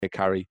hey,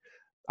 Carrie,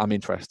 I'm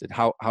interested.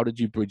 How did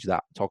you bridge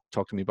that? Talk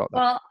to me about that.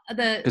 Well,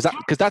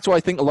 Because that's what I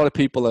think a lot of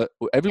people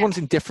everyone's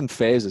in different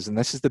phases, and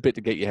this is the bit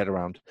to get your head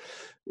around.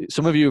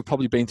 Some of you have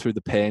probably been through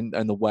the pain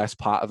and the worst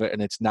part of it,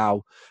 and it's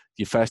now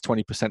your first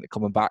 20% are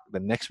coming back,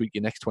 then next week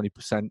your next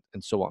 20%,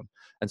 and so on.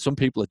 And some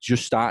people are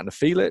just starting to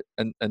feel it,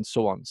 and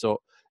so on. So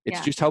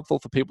it's just helpful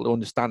for people to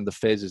understand the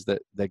phases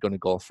that they're going to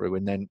go through,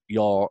 and then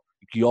your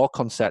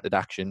concerted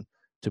action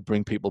to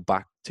bring people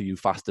back to you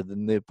faster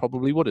than they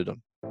probably would have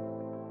done.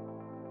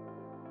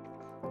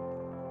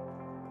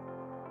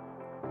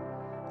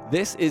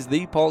 This is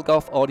the Paul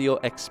Gough audio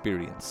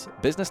experience,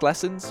 business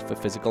lessons for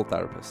physical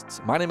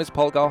therapists. My name is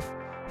Paul Gough,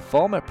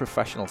 former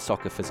professional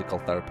soccer physical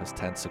therapist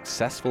turned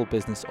successful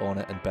business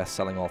owner and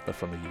best-selling author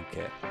from the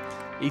UK.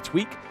 Each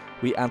week,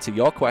 we answer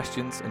your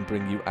questions and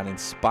bring you an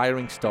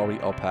inspiring story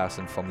or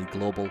person from the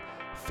global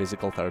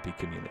physical therapy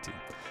community.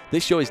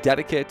 This show is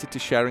dedicated to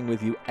sharing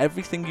with you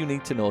everything you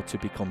need to know to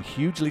become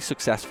hugely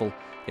successful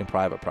in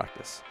private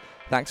practice.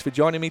 Thanks for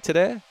joining me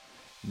today.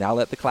 Now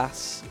let the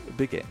class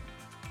begin.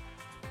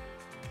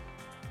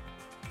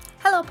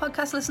 Hello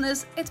podcast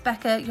listeners, it's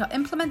Becca, your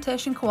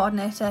implementation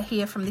coordinator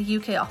here from the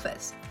UK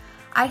office.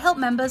 I help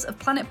members of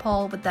Planet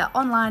Paul with their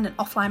online and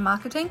offline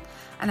marketing,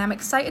 and I'm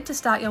excited to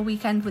start your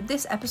weekend with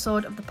this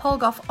episode of the Paul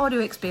Gough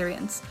audio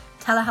experience,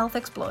 Telehealth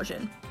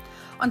Explosion.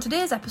 On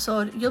today's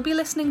episode, you'll be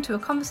listening to a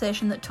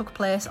conversation that took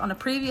place on a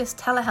previous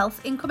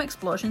Telehealth Income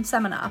Explosion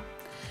seminar.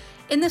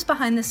 In this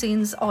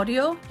behind-the-scenes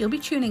audio, you'll be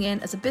tuning in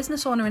as a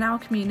business owner in our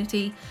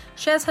community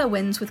shares her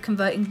wins with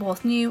converting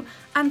both new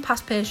and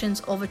past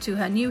patients over to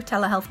her new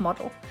telehealth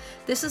model.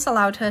 This has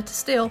allowed her to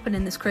stay open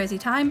in this crazy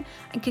time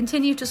and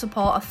continue to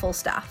support her full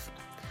staff.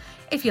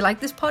 If you like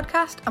this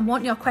podcast and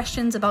want your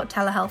questions about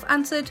telehealth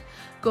answered,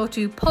 go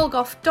to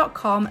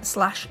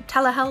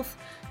paulgough.com/telehealth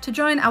to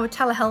join our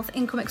Telehealth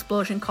Income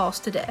Explosion course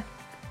today.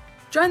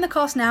 Join the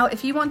course now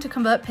if you want to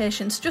convert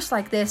patients just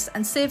like this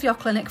and save your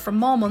clinic from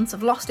more months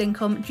of lost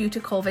income due to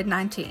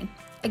COVID-19.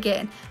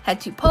 Again, head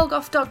to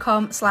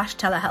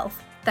paulgough.com/telehealth.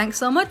 Thanks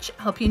so much.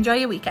 I hope you enjoy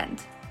your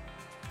weekend.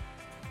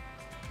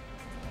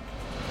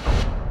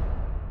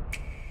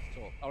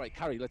 So, all right,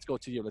 Carrie, let's go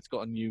to you. Let's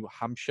go to New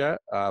Hampshire,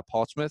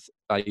 Portsmouth.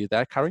 Are you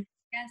there, Carrie?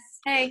 Yes.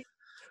 Hey.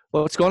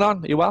 Well, what's going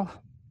on? Are you well?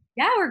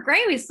 Yeah, we're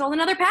great. We sold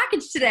another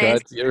package today.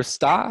 Good. You're a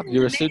star.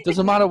 It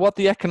doesn't matter what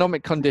the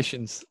economic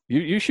conditions.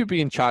 You should be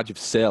in charge of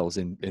sales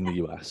in the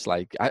US.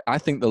 Like I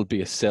think there'll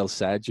be a sales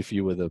surge if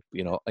you were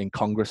in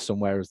Congress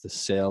somewhere as the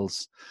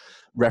sales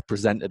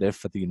representative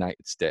for the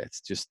United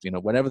States. Just,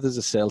 whenever there's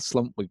a sales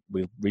slump,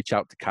 we'll reach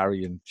out to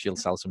Carrie and she'll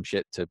sell some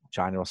shit to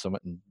China or something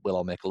and we'll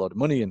all make a load of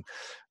money and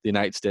the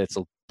United States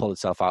will pull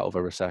itself out of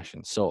a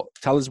recession. So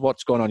tell us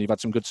what's going on. You've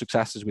had some good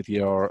successes with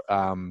your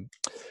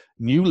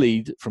new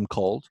lead from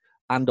Cold,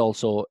 and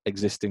also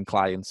existing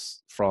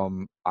clients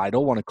from, I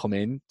don't want to come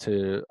in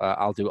to,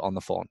 I'll do it on the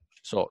phone.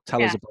 So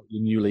tell us about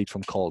your new lead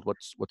from Cold.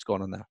 What's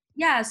going on there?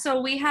 Yeah, so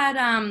we had,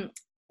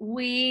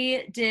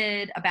 we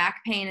did a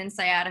back pain and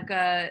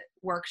sciatica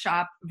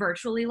workshop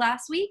virtually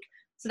last week.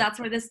 So that's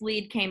where this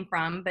lead came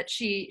from. But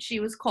she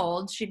was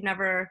cold. She'd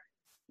never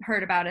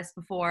heard about us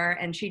before.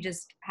 And she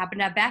just happened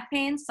to have back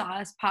pain, saw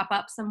us pop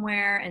up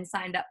somewhere and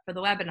signed up for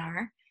the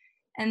webinar.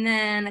 And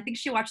then I think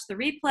she watched the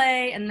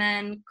replay and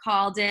then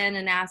called in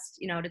and asked,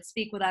 to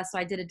speak with us. So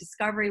I did a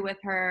discovery with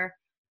her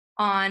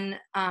on,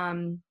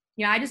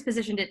 I just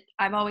positioned it.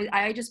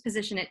 I just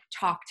position it,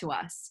 talk to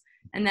us.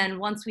 And then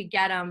once we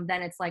get them,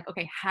 then it's like,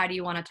 okay, how do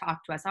you want to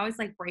talk to us? I always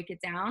break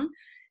it down.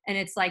 And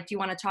it's like, do you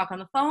want to talk on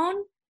the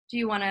phone? Do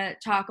you want to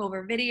talk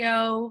over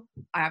video?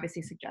 I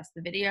obviously suggest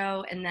the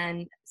video. And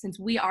then since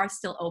we are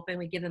still open,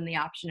 we give them the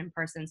option in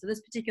person. So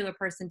this particular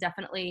person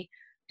definitely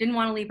didn't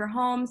want to leave her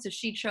home, so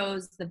she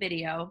chose the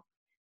video.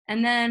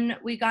 And then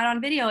we got on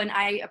video and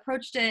I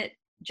approached it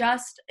there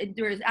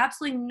was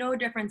absolutely no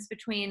difference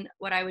between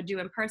what I would do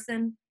in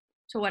person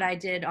to what I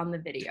did on the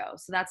video.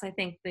 So that's, I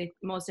think, the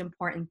most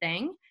important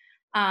thing.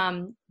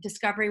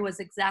 Discovery was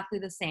exactly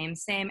the same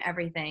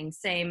everything.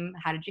 Same,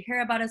 how did you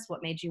hear about us?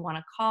 What made you want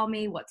to call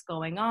me? What's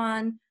going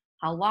on?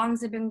 How long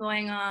has it been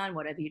going on?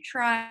 What have you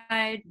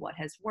tried? What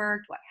has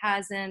worked? What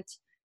hasn't?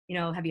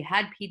 Have you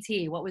had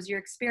PT? What was your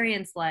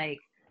experience like?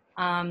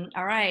 All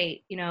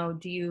right, are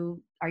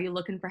you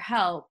looking for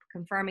help?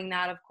 Confirming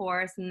that, of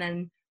course. And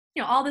then,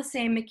 all the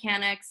same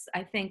mechanics,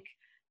 I think,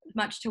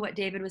 much to what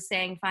David was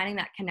saying, finding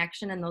that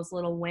connection and those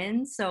little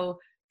wins. So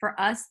for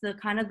us, the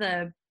kind of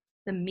the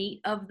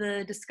meat of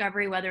the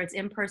discovery, whether it's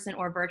in person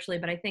or virtually,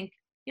 but I think,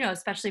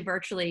 especially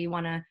virtually, you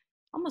want to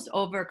almost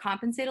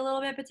overcompensate a little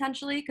bit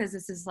potentially, because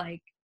this is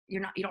you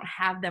don't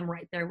have them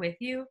right there with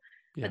you.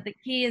 Yeah. But the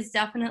key is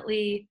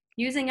definitely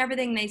using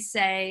everything they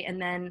say,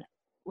 and then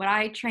what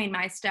I train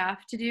my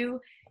staff to do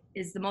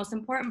is the most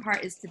important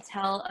part is to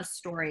tell a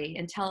story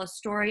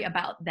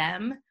about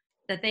them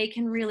that they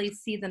can really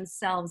see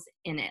themselves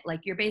in it.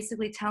 You're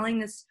basically telling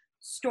this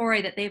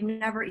story that they've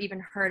never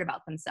even heard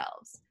about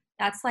themselves.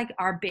 That's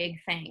our big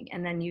thing.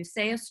 And then you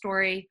say a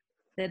story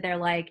that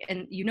they're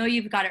and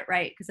you've got it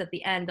right. Because at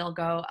the end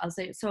I'll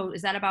say, so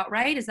is that about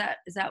right? Is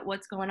that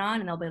what's going on?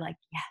 And they'll be like,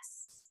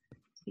 yes.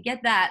 you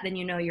get that, then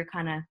you're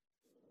kind of,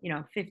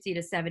 50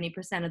 to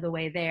 70% of the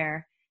way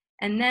there.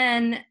 And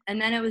then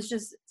it was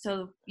just,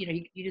 so,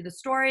 you do the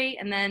story,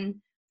 and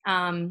then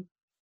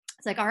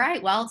it's like, all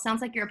right, well, it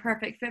sounds like you're a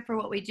perfect fit for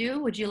what we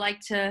do. Would you like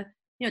to,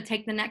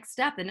 take the next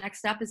step? The next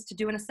step is to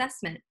do an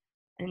assessment.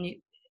 And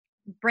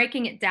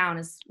breaking it down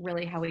is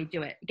really how we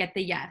do it. Get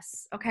the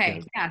yes.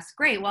 Okay, yes,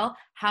 great. Well,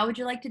 how would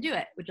you like to do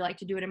it? Would you like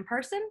to do it in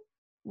person?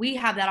 We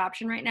have that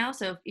option right now.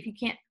 So if you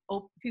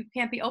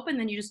can't be open,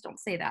 then you just don't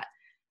say that.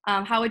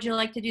 How would you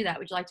like to do that?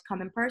 Would you like to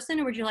come in person,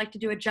 or would you like to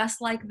do it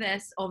just like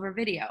this over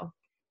video?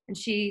 And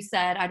she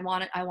said, I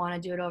want to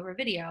do it over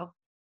video.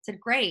 I said,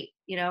 great,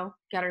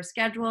 got her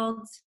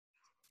scheduled.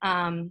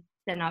 Then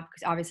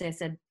obviously I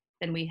said,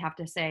 then we have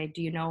to say,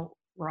 do you know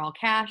we're all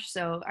cash?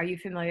 So are you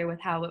familiar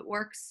with how it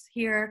works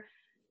here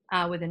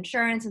with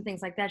insurance and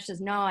things like that? She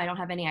says, no, I don't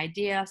have any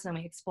idea. So then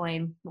we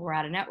explain, well, we're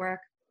out of network.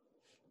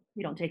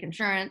 We don't take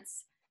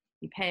insurance.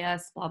 You pay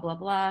us, blah, blah,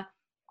 blah.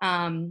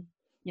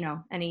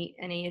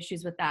 Any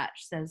issues with that?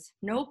 She says,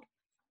 nope.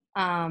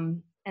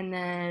 And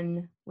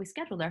then we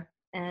scheduled her,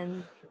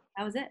 and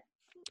that was it.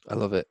 I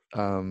love it.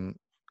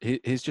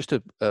 Here's just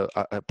a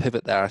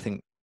pivot there, I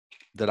think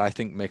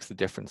makes the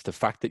difference. The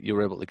fact that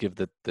you're able to give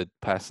the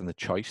person the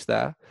choice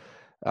there.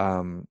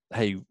 Because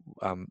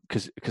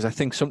I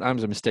think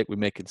sometimes a mistake we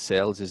make in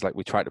sales is like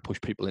we try to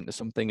push people into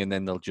something and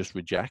then they'll just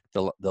reject.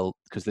 They'll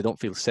because they don't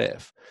feel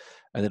safe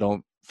and they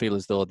don't feel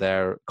as though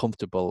they're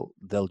comfortable.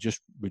 They'll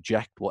just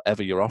reject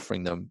whatever you're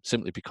offering them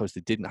simply because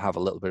they didn't have a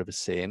little bit of a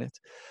say in it.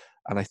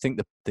 And I think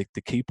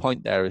the key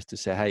point there is to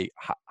say, hey,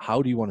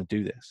 how do you want to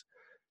do this?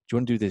 Do you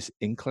want to do this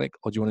in clinic,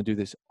 or do you want to do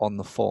this on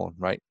the phone?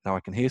 Right now,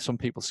 I can hear some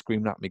people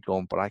screaming at me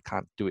going, but I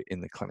can't do it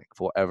in the clinic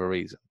for whatever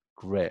reason.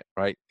 Great,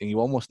 right? And you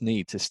almost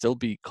need to still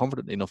be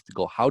confident enough to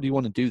go, how do you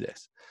want to do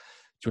this?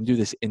 Do you want to do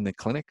this in the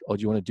clinic, or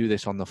do you want to do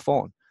this on the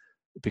phone?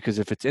 Because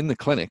if it's in the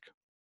clinic,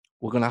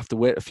 we're going to have to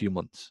wait a few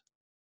months.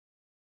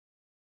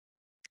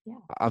 Yeah.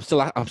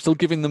 I'm still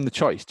giving them the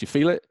choice. Do you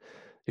feel it?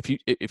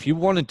 If you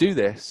want to do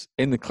this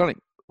in the clinic,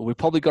 we've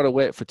probably got to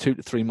wait for 2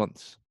 to 3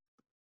 months.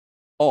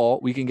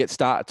 Or we can get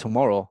started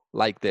tomorrow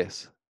like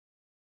this.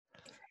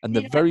 And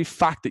the very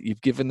fact that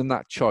you've given them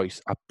that choice,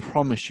 I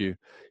promise you,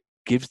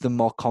 gives them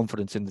more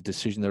confidence in the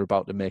decision they're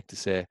about to make to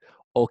say,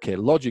 okay,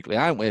 logically,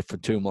 I ain't waiting for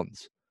 2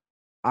 months.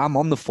 I'm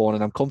on the phone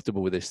and I'm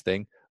comfortable with this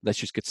thing. Let's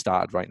just get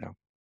started right now.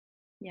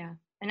 Yeah.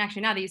 And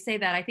actually, now that you say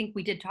that, I think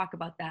we did talk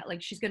about that.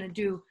 Like, she's going to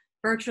do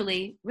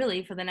virtually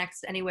really for the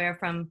next anywhere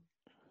from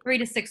 3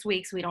 to 6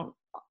 weeks. We don't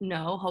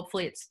know.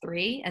 Hopefully it's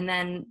 3. And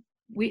then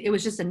it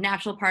was just a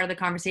natural part of the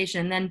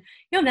conversation. And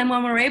then, then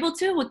when we're able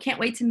to, we can't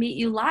wait to meet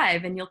you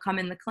live and you'll come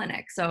in the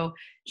clinic. So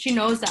she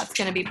knows that's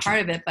going to be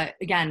part of it. But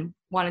again,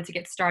 wanted to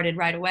get started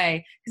right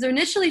away. Because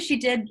initially she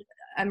did,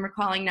 I'm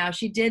recalling now,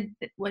 she did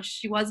what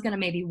she was going to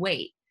maybe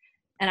wait.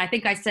 And I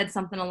think I said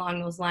something along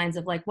those lines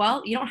of like,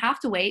 well, you don't have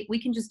to wait.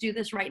 We can just do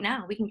this right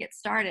now. We can get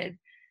started.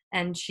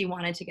 And she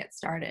wanted to get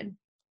started.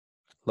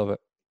 Love it.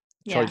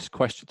 Yeah. Choice,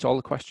 questions, it's all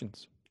the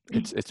questions.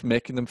 It's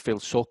making them feel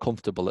so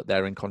comfortable that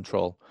they're in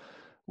control.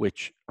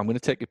 Which I'm going to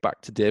take it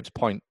back to Dave's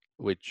point,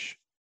 which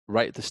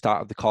right at the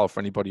start of the call, for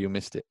anybody who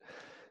missed it,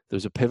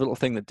 there's a pivotal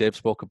thing that Dave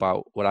spoke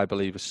about, what I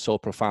believe is so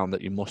profound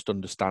that you must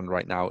understand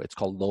right now. It's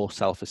called low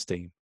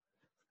self-esteem.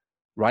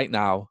 Right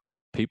now,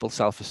 people's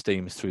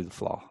self-esteem is through the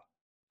floor,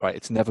 right?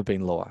 It's never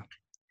been lower.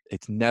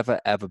 It's never,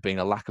 ever been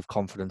a lack of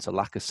confidence, a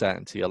lack of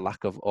certainty, a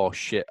lack of, oh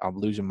shit, I'm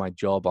losing my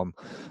job.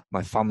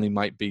 My family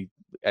might be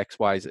X,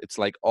 Y, Z. It's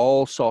like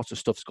all sorts of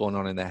stuff's going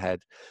on in their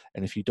head.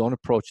 And if you don't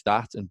approach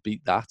that and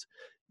beat that,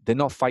 they're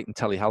not fighting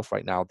telehealth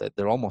right now.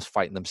 They're almost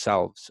fighting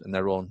themselves and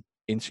their own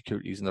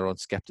insecurities and their own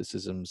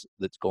skepticisms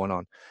that's going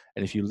on.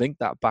 And if you link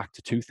that back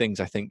to 2 things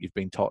I think you've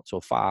been taught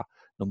so far,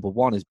 number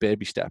 1 is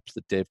baby steps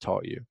that Dave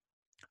taught you.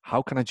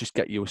 How can I just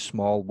get you a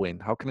small win?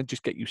 How can I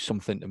just get you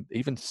something,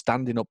 even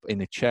standing up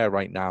in a chair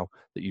right now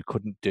that you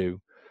couldn't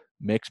do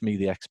makes me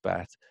the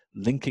expert.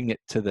 Linking it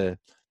to the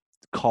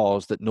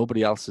cause that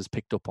nobody else has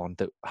picked up on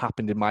that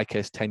happened in my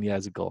case 10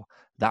 years ago.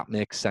 That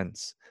makes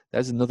sense.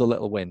 There's another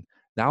little win.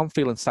 Now I'm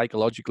feeling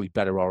psychologically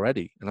better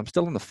already, and I'm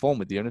still on the phone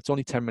with you, and it's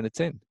only 10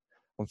 minutes in.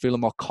 I'm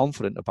feeling more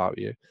confident about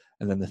you.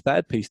 And then the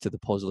third piece to the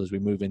puzzle as we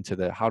move into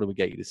the how do we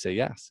get you to say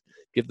yes?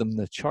 Give them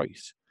the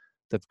choice.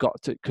 They've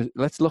got to, because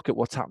let's look at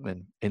what's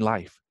happening in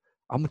life.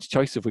 How much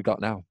choice have we got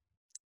now?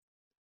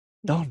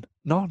 None,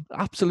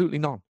 absolutely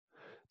none.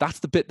 That's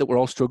the bit that we're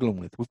all struggling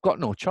with. We've got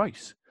no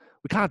choice.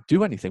 We can't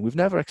do anything. We've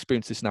never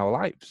experienced this in our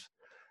lives.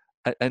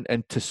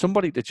 And to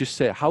somebody to just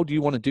say, how do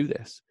you want to do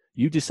this?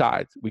 You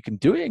decide. We can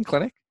do it in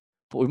clinic,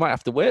 but we might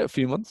have to wait a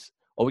few months,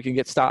 or we can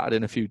get started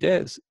in a few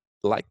days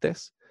like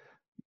this.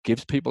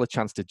 Gives people a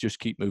chance to just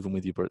keep moving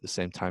with you, but at the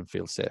same time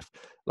feel safe.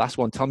 Last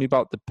one, tell me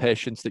about the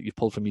patients that you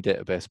pulled from your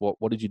database.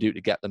 What did you do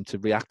to get them to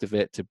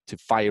reactivate, to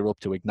fire up,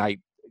 to ignite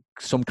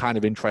some kind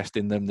of interest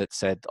in them that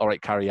said, all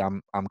right, Carrie,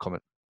 I'm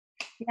coming?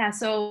 Yeah,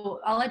 so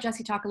I'll let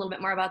Jesse talk a little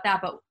bit more about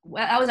that, but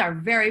that was our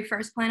very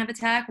first plan of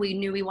attack. We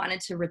knew we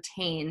wanted to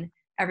retain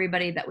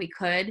everybody that we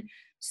could.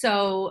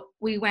 So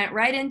we went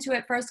right into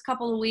it. First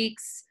couple of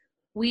weeks,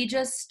 we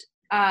just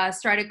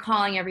started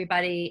calling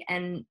everybody,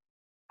 and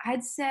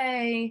I'd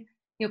say,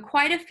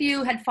 quite a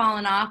few had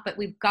fallen off, but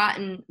we've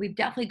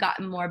definitely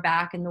gotten more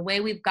back. And the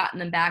way we've gotten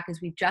them back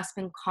is we've just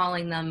been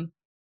calling them.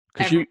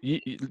 Because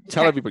you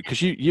tell everybody,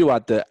 because you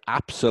had the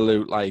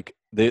absolute, like,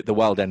 the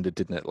world ended,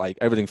 didn't it? Like,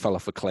 everything fell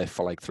off a cliff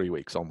for like 3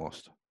 weeks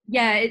almost.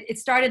 Yeah, it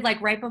started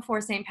like right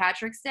before St.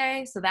 Patrick's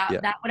Day. So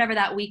that whatever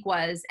that week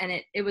was, and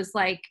it was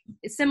like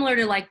similar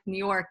to like New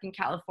York and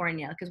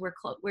California, because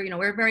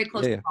we're very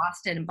close to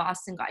Boston, and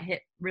Boston got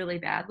hit really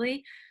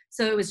badly.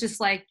 So it was just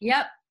like,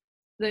 yep,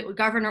 the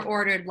governor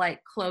ordered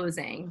like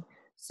closing.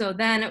 So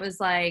then it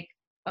was like,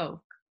 oh,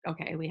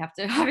 okay, we have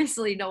to,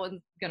 obviously no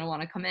one's gonna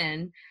want to come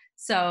in.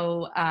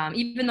 So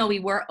even though we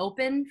were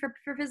open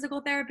for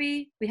physical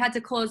therapy, we had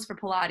to close for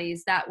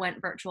Pilates. That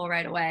went virtual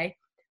right away.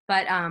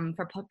 But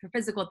for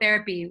physical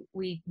therapy,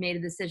 we made a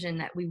decision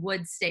that we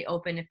would stay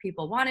open if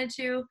people wanted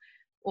to,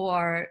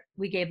 or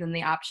we gave them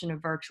the option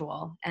of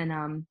virtual.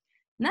 And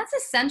that's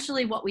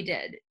essentially what we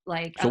did.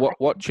 Like, so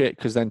what changed?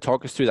 Because then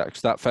talk us through that,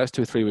 because that first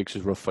 2 or 3 weeks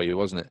was rough for you,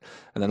 wasn't it?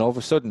 And then all of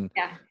a sudden,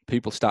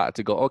 people started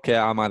to go, okay,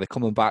 I'm either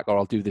coming back or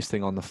I'll do this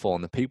thing on the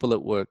phone. The people that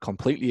were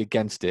completely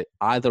against it,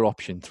 either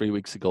option 3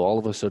 weeks ago, all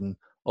of a sudden,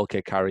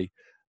 okay, Carrie,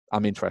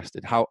 I'm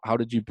interested. How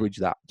did you bridge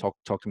that? Talk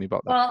to me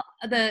about that. Well,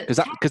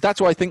 because that's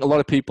why I think a lot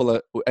of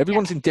people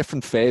everyone's in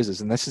different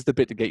phases, and this is the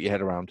bit to get your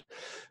head around.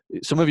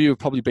 Some of you have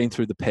probably been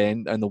through the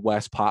pain and the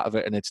worst part of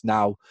it, and it's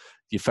now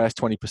your first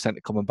 20%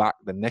 are coming back,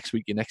 then next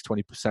week your next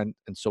 20%,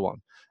 and so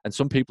on. And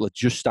some people are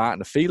just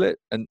starting to feel it,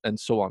 and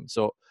so on.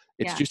 So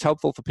it's just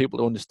helpful for people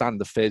to understand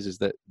the phases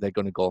that they're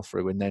going to go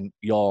through, and then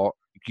your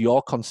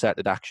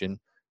concerted action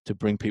to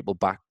bring people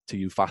back to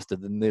you faster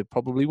than they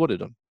probably would have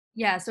done.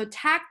 Yeah, so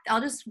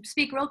I'll just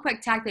speak real quick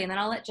tactically, and then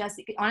I'll let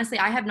Jessie. Honestly,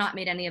 I have not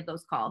made any of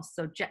those calls.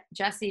 So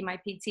Jessie, my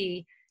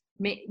PT,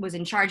 was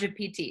in charge of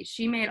PT.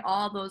 She made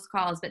all those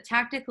calls, but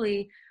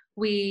tactically,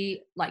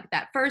 we, like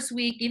that first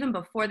week, even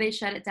before they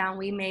shut it down,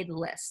 we made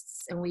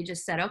lists, and we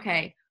just said,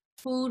 okay,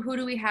 who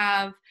do we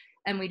have?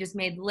 And we just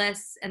made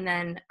lists, and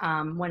then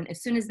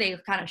as soon as they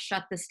kind of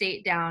shut the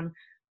state down,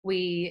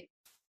 we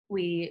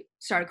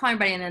started calling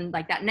everybody, and then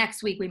like that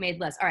next week we made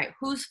lists. All right,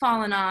 who's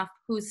fallen off,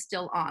 who's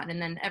still on?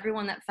 And then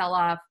everyone that fell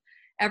off,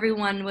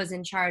 everyone was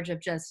in charge of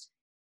just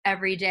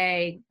every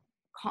day,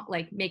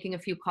 like making a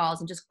few calls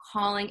and just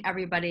calling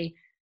everybody,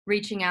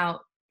 reaching out.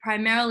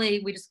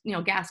 Primarily, we just,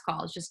 gas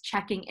calls, just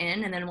checking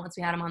in. And then once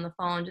we had them on the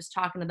phone, just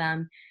talking to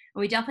them.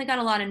 And we definitely got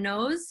a lot of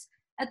no's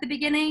at the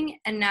beginning,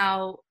 and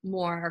now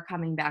more are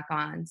coming back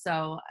on.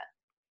 So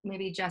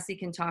maybe Jessie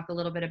can talk a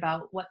little bit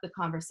about what the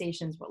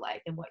conversations were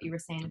like and what you were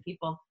saying to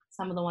people,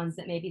 some of the ones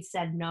that maybe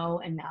said no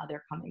and now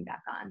they're coming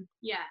back on.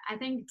 Yeah, I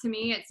think to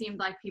me it seemed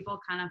like people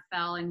kind of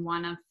fell in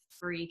one of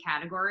three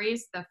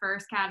categories. The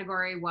first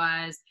category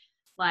was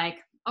like,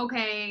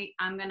 okay,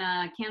 I'm going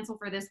to cancel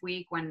for this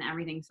week when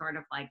everything sort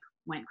of like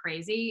went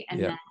crazy.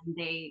 And then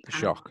they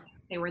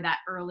they were that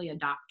early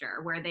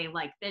adopter where they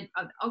like,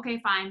 okay,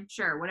 fine,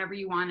 sure, whatever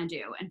you want to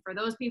do. And for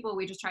those people,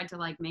 we just tried to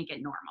like make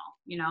it normal,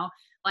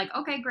 like,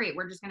 okay, great,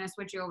 we're just going to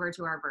switch you over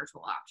to our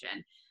virtual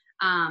option.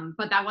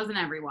 But that wasn't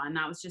everyone.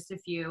 That was just a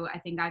few. I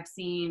think I've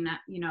seen,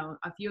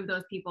 a few of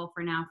those people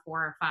for now 4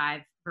 or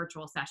 5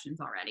 virtual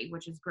sessions already,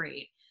 which is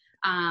great.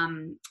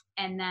 And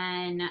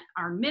then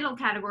our middle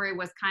category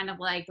was kind of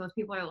like those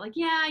people are like,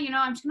 yeah,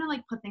 I'm just going to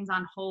like put things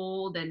on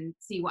hold and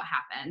see what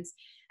happens.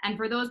 And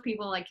for those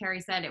people, like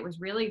Carrie said, it was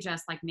really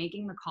just like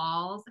making the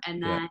calls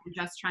and then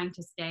just trying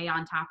to stay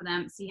on top of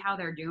them, see how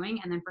they're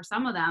doing. And then for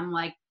some of them,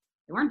 like,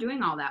 they weren't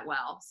doing all that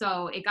well.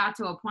 So it got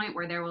to a point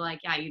where they were like,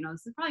 yeah,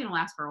 this is probably going to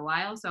last for a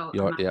while. So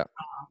you're right.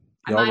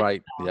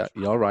 Yeah,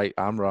 you're right.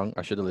 I'm wrong.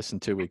 I should have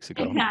listened 2 weeks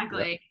ago.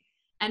 Exactly. Yeah.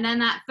 And then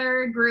that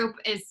third group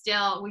is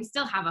we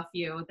still have a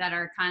few that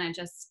are kind of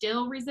just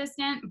still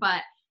resistant,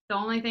 but the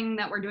only thing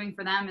that we're doing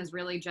for them is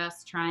really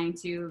just trying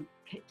to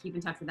keep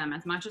in touch with them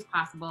as much as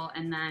possible.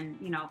 And then,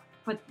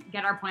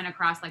 get our point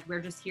across, like,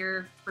 we're just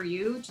here for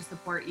you to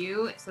support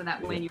you so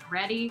that when you're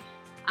ready,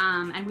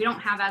 and we don't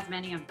have as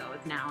many of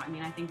those now. I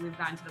mean, I think we've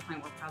gotten to the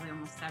point where probably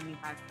almost 75%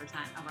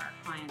 of our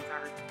clients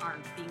are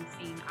being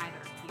seen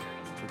either here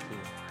in the or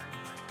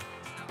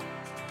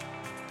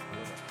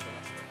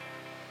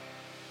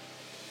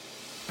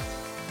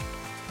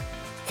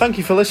Thank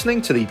you for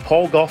listening to the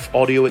Paul Gough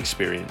audio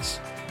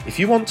experience. If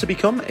you want to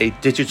become a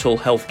digital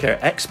healthcare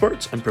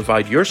expert and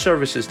provide your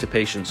services to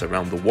patients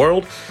around the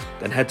world,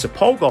 then head to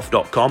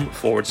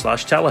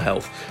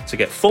paulgough.com/telehealth to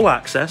get full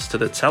access to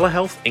the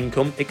Telehealth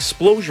Income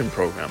Explosion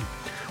Program.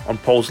 On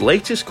Paul's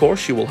latest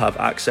course, you will have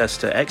access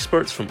to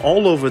experts from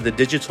all over the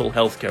digital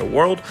healthcare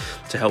world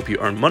to help you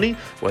earn money,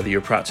 whether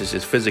your practice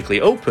is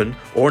physically open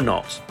or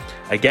not.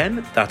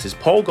 Again, that is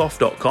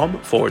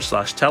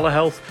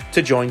paulgough.com/telehealth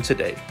to join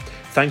today.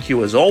 Thank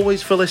you as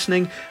always for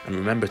listening, and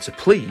remember to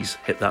please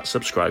hit that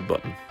subscribe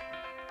button.